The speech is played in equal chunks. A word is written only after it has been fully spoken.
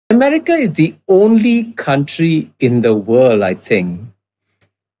America is the only country in the world, I think,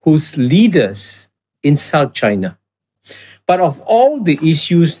 whose leaders insult China. But of all the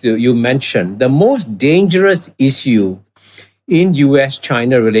issues that you mentioned, the most dangerous issue in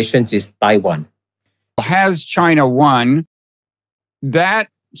US-China relations is Taiwan. Has China won? That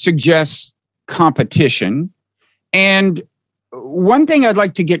suggests competition. And one thing I'd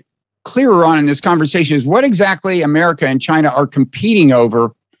like to get clearer on in this conversation is what exactly America and China are competing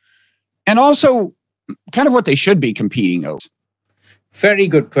over, and also kind of what they should be competing over. Very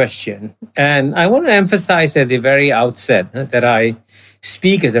good question. And I want to emphasize at the very outset that I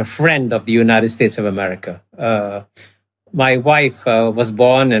speak as a friend of the United States of America. My wife was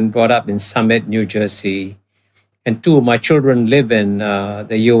born and brought up in Summit, New Jersey, and two of my children live in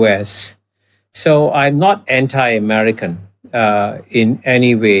the US. So I'm not anti-American in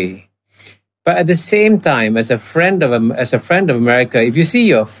any way. But at the same time, as a friend of America, if you see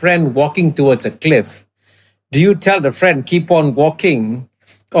your friend walking towards a cliff, do you tell the friend, keep on walking?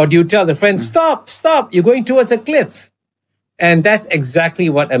 Or do you tell the friend, stop, you're going towards a cliff? And that's exactly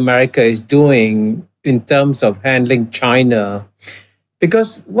what America is doing in terms of handling China.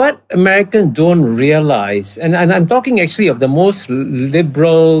 Because what Americans don't realize, and I'm talking actually of the most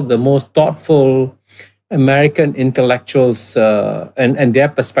liberal, the most thoughtful American intellectuals and their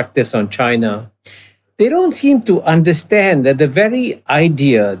perspectives on China, they don't seem to understand that the very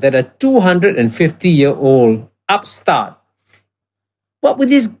idea that a 250-year-old upstart, what were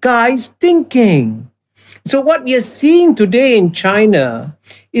these guys thinking? So what we are seeing today in China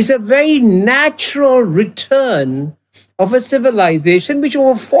is a very natural return of a civilization which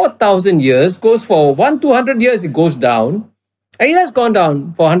over 4,000 years goes for 200 years, it goes down. And it has gone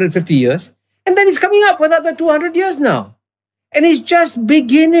down for 150 years. And then it's coming up for another 200 years now. And it's just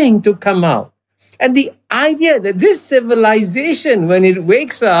beginning to come out. And the idea that this civilization, when it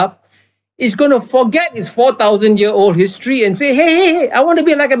wakes up, is going to forget its 4,000-year-old history and say, hey, I want to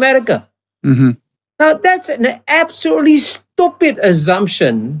be like America. Mm-hmm. Now, that's an absolutely stupid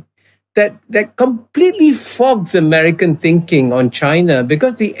assumption that completely fogs American thinking on China,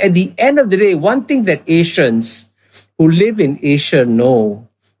 because at the end of the day, one thing that Asians who live in Asia know,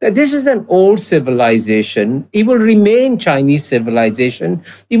 that this is an old civilization. It will remain Chinese civilization.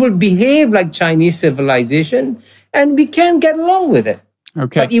 It will behave like Chinese civilization, and we can get along with it.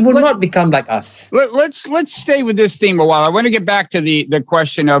 Okay, but it will not become like us. Let's stay with this theme a while. I want to get back to the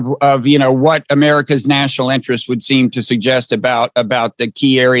question of what America's national interest would seem to suggest about the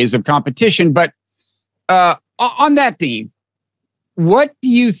key areas of competition. But on that theme, what do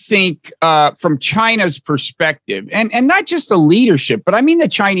you think from China's perspective, and not just the leadership, but I mean the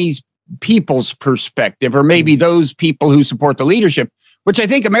Chinese people's perspective, or maybe those people who support the leadership, which I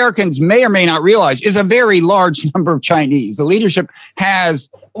think Americans may or may not realize is a very large number of Chinese. The leadership has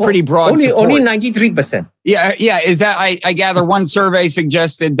pretty broad support. Only 93%. Yeah. Is that, I gather one survey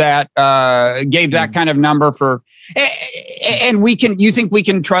suggested that, gave that kind of number for, and you think we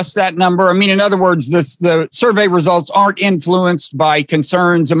can trust that number? I mean, in other words, the survey results aren't influenced by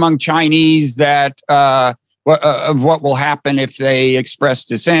concerns among Chinese that, of what will happen if they express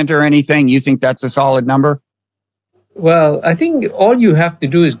dissent or anything. You think that's a solid number? Well, I think all you have to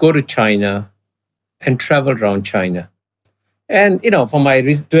do is go to China and travel around China. And,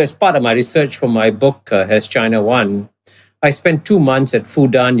 as part of my research for my book, Has China Won?, I spent 2 months at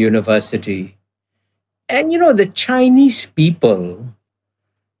Fudan University. And, the Chinese people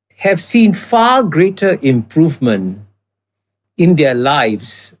have seen far greater improvement in their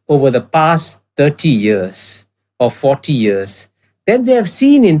lives over the past 30 years or 40 years than they have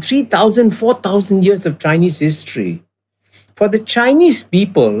seen in 3,000, 4,000 years of Chinese history. For the Chinese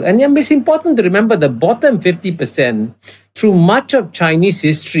people, and it's important to remember the bottom 50%, through much of Chinese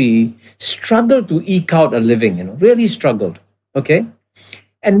history, struggled to eke out a living, really struggled, okay?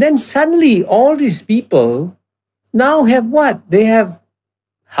 And then suddenly all these people now have what? They have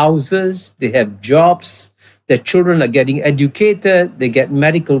houses, they have jobs, their children are getting educated, they get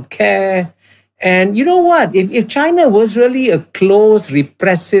medical care. And you know what? If China was really a closed,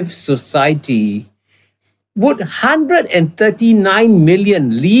 repressive society, would 139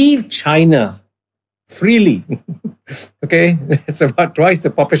 million leave China freely? Okay, it's about twice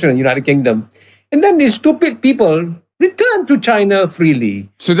the population of the United Kingdom. And then these stupid people return to China freely.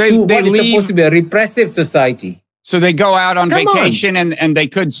 So they what leave, is supposed to be a repressive society. So they go out on vacation and they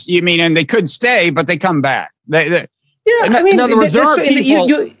could, they could stay, but they come back. In other words, there are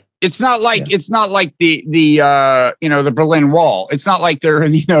people. It's not like the Berlin Wall. It's not like they're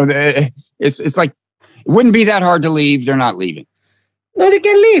it's like it wouldn't be that hard to leave. They're not leaving. No, they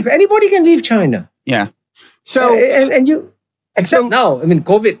can leave. Anybody can leave China. Yeah. So Except now, I mean,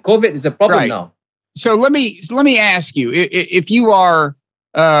 COVID is a problem now. So let me ask you, if you are,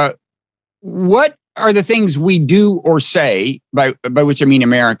 what are the things we do or say, by which I mean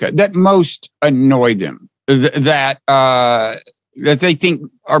America, that most annoy them, that they think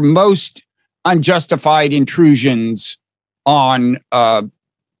are most unjustified intrusions on, I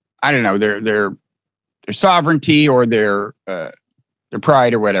don't know, their sovereignty or their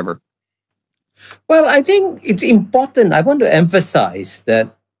pride or whatever? Well, I think it's important. I want to emphasize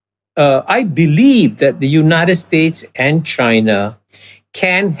that I believe that the United States and China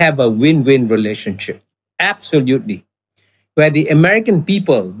can have a win-win relationship. Absolutely. Where the American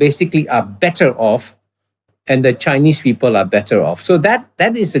people basically are better off and the Chinese people are better off. So that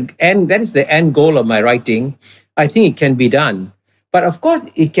is the end goal of my writing. I think it can be done. But of course,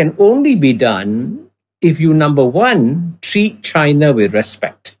 it can only be done if you, number one, treat China with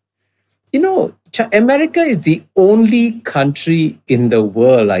respect. You know, America is the only country in the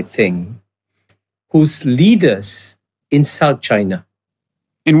world, I think, whose leaders insult China.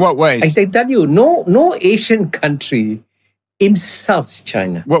 In what ways? I tell you, no Asian country insults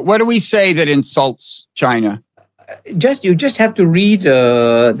China. What do we say that insults China? You just have to read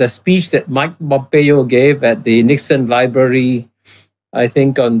the speech that Mike Pompeo gave at the Nixon Library, I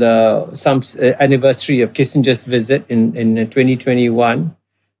think on some anniversary of Kissinger's visit in 2021.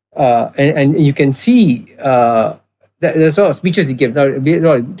 And you can see the sort of speeches he gave,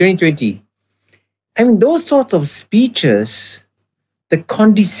 2020. I mean, those sorts of speeches, the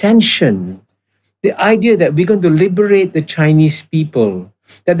condescension, the idea that we're going to liberate the Chinese people,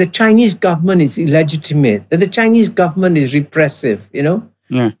 that the Chinese government is illegitimate, that the Chinese government is repressive,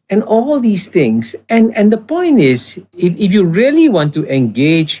 Yeah. And all these things. And the point is, if you really want to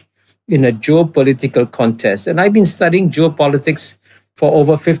engage in a geopolitical contest, and I've been studying geopolitics for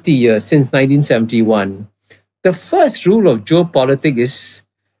over 50 years, since 1971, the first rule of geopolitics is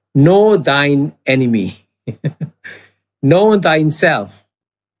know thine enemy. Know thyself.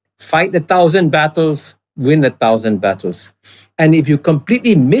 Fight 1,000 battles, win 1,000 battles. And if you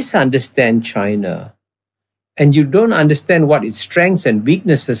completely misunderstand China and you don't understand what its strengths and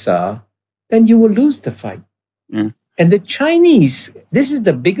weaknesses are, then you will lose the fight. Yeah. And the Chinese, this is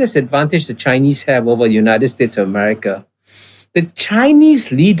the biggest advantage the Chinese have over the United States of America. The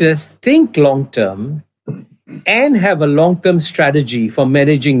Chinese leaders think long-term and have a long-term strategy for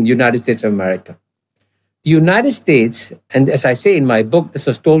managing the United States of America. The United States, and as I say in my book, this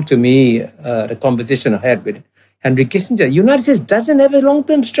was told to me, the conversation I had with Henry Kissinger, the United States doesn't have a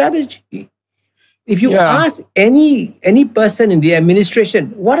long-term strategy. If you ask any person in the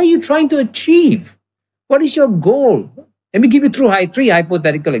administration, what are you trying to achieve? What is your goal? Let me give you three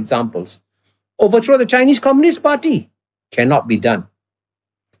hypothetical examples. Overthrow the Chinese Communist Party. Cannot be done.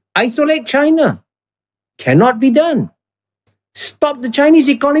 Isolate China. Cannot be done. Stop the Chinese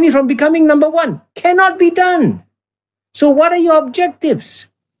economy from becoming number one. Cannot be done. So what are your objectives?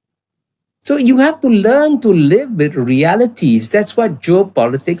 So you have to learn to live with realities. That's what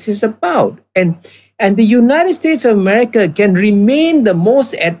geopolitics is about. And the United States of America can remain the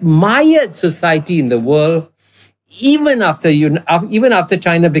most admired society in the world even after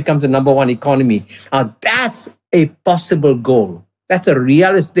China becomes the number one economy. Now, that's a possible goal. That's a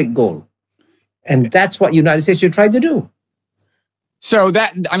realistic goal. And that's what United States should try to do. So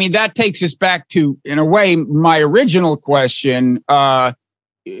that takes us back to, in a way, my original question.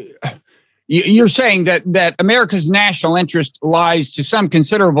 You're saying that America's national interest lies to some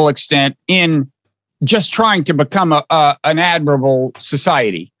considerable extent in just trying to become an admirable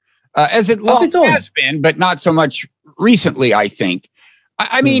society, as it long has been, but not so much recently, I think.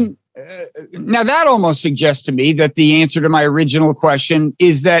 I mean, now that almost suggests to me that the answer to my original question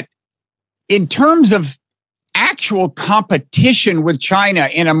is that in terms of actual competition with China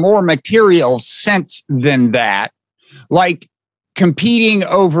in a more material sense than that, like competing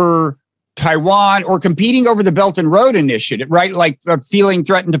over Taiwan or competing over the Belt and Road Initiative, right? Like feeling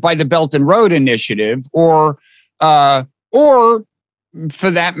threatened by the Belt and Road Initiative, or for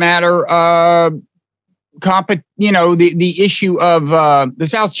that matter, the issue of the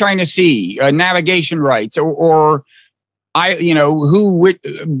South China Sea, navigation rights, or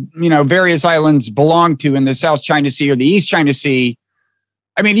various islands belong to in the South China Sea or the East China Sea.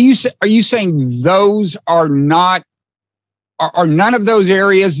 I mean, are you saying those are none of those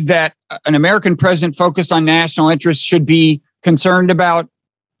areas that an American president focused on national interests should be concerned about?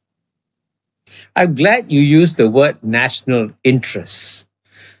 I'm glad you used the word national interests,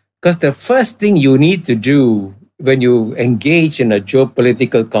 because the first thing you need to do when you engage in a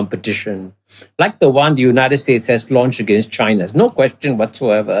geopolitical competition, like the one the United States has launched against China, no question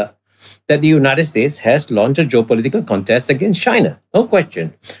whatsoever, that the United States has launched a geopolitical contest against China. No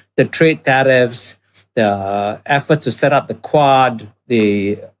question. The trade tariffs, the efforts to set up the Quad,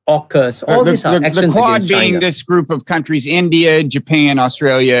 the AUKUS, all these are actions the Quad against being China. this group of countries: India, Japan,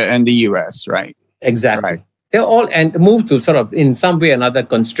 Australia, and the U.S. Right? Exactly. Right. They're all and move to sort of in some way or another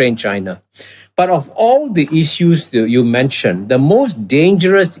constrain China. But of all the issues that you mentioned, the most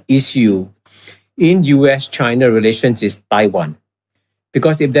dangerous issue in US-China relations is Taiwan.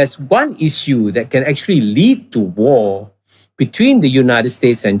 Because if there's one issue that can actually lead to war between the United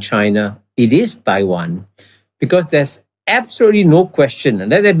States and China, it is Taiwan. Because there's absolutely no question,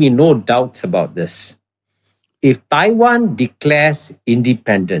 and let there be no doubts about this. If Taiwan declares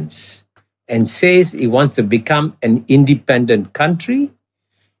independence and says it wants to become an independent country,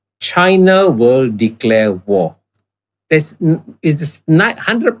 China will declare war. It's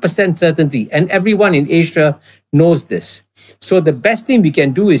 100% certainty, and everyone in Asia knows this. So the best thing we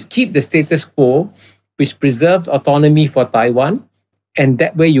can do is keep the status quo, which preserves autonomy for Taiwan, and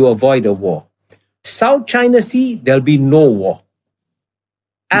that way you avoid a war. South China Sea, there'll be no war.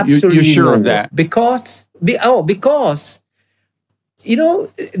 Absolutely You're sure no of that? Because, you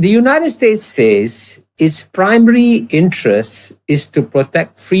know, the United States says its primary interest is to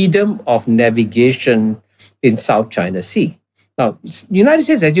protect freedom of navigation in South China Sea. Now, the United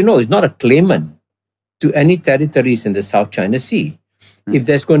States, as you know, is not a claimant to any territories in the South China Sea. If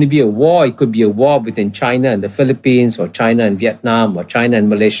there's going to be a war, it could be a war between China and the Philippines, or China and Vietnam, or China and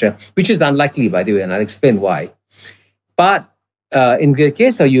Malaysia, which is unlikely, by the way, and I'll explain why. But in the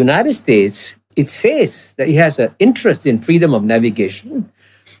case of the United States, it says that it has an interest in freedom of navigation.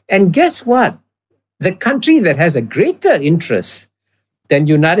 And guess what? The country that has a greater interest than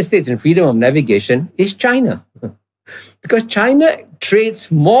the United States in freedom of navigation is China. Because China trades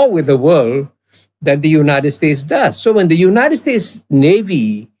more with the world than the United States does. So when the United States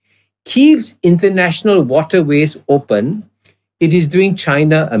Navy keeps international waterways open, it is doing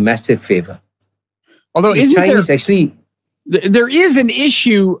China a massive favor. Although the isn't Chinese there actually there is an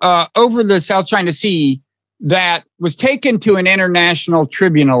issue over the South China Sea that was taken to an international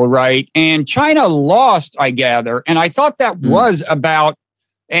tribunal, right? And China lost, I gather. And I thought that was about,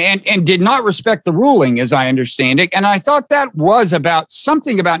 and did not respect the ruling, as I understand it. And I thought that was about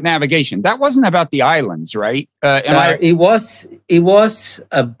something about navigation. That wasn't about the islands, right? It was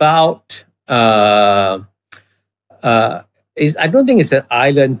about. I don't think it's an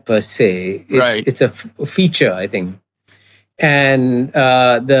island per se. It's a feature, I think. And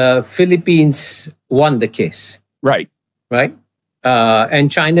the Philippines won the case. Right.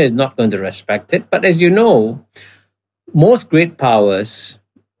 And China is not going to respect it. But as you know, most great powers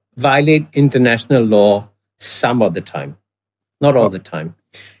violate international law some of the time, not all the time.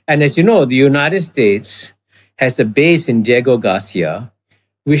 And as you know, the United States has a base in Diego Garcia,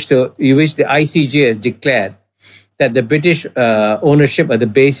 which the ICJ has declared that the British ownership of the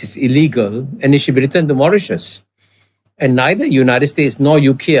base is illegal and it should be returned to Mauritius. And neither the United States nor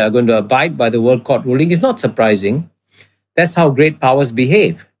UK are going to abide by the World Court ruling. It's not surprising. That's how great powers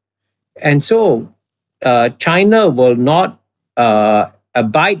behave. And so China will not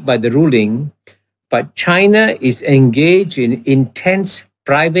abide by the ruling, but China is engaged in intense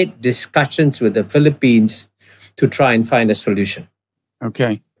private discussions with the Philippines to try and find a solution.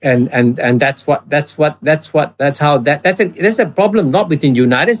 Okay. And that's a problem not between the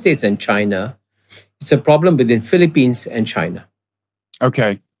United States and China. It's a problem between Philippines and China.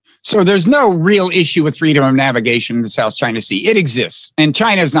 Okay. So there's no real issue with freedom of navigation in the South China Sea. It exists, and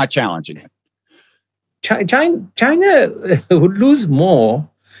China is not challenging it. China would lose more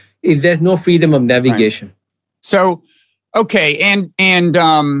if there's no freedom of navigation. Right. So, okay. And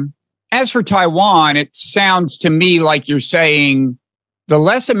as for Taiwan, it sounds to me like you're saying the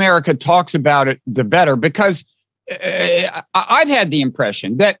less America talks about it, the better, because I've had the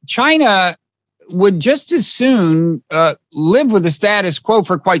impression that China would just as soon live with the status quo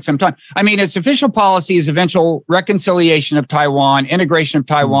for quite some time. I mean, its official policy is eventual reconciliation of Taiwan, integration of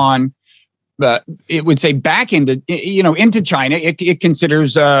Taiwan. It would say back into China. It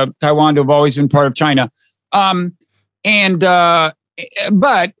considers Taiwan to have always been part of China. But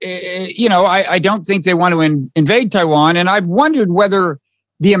I don't think they want to invade Taiwan. And I've wondered whether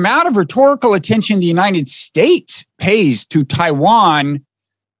the amount of rhetorical attention the United States pays to Taiwan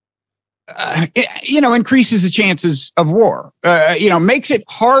increases the chances of war, makes it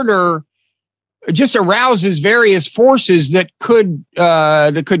harder, just arouses various forces that could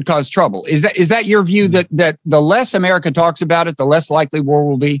cause trouble. Is that your view, that the less America talks about it, the less likely war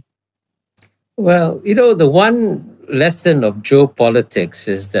will be? Well, the one lesson of geopolitics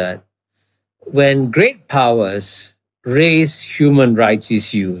is that when great powers raise human rights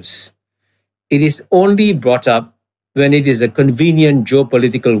issues, it is only brought up when it is a convenient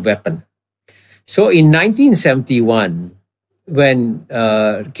geopolitical weapon. So in 1971, when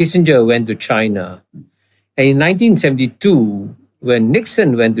Kissinger went to China, and in 1972, when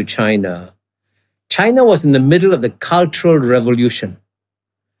Nixon went to China, China was in the middle of the Cultural Revolution.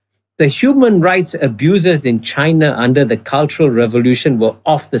 The human rights abuses in China under the Cultural Revolution were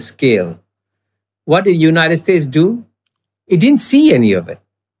off the scale. What did the United States do? It didn't see any of it.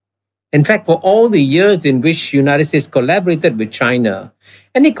 In fact, for all the years in which the United States collaborated with China,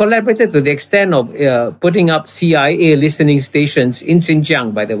 and it collaborated to the extent of putting up CIA listening stations in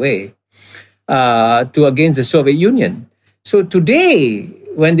Xinjiang, by the way, to against the Soviet Union. So today,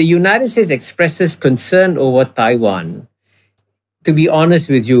 when the United States expresses concern over Taiwan, to be honest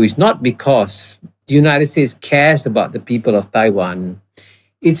with you, it's not because the United States cares about the people of Taiwan.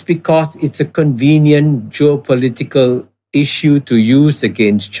 It's because it's a convenient geopolitical issue to use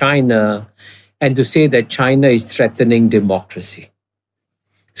against China and to say that China is threatening democracy.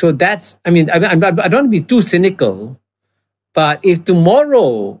 So that's, I don't want to be too cynical, but if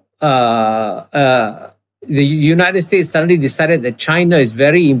tomorrow the United States suddenly decided that China is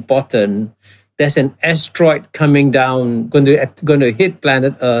very important, there's an asteroid coming down, going to hit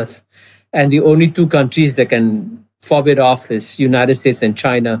planet Earth, and the only two countries that can fob it off is United States and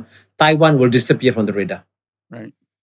China, Taiwan will disappear from the radar. Right.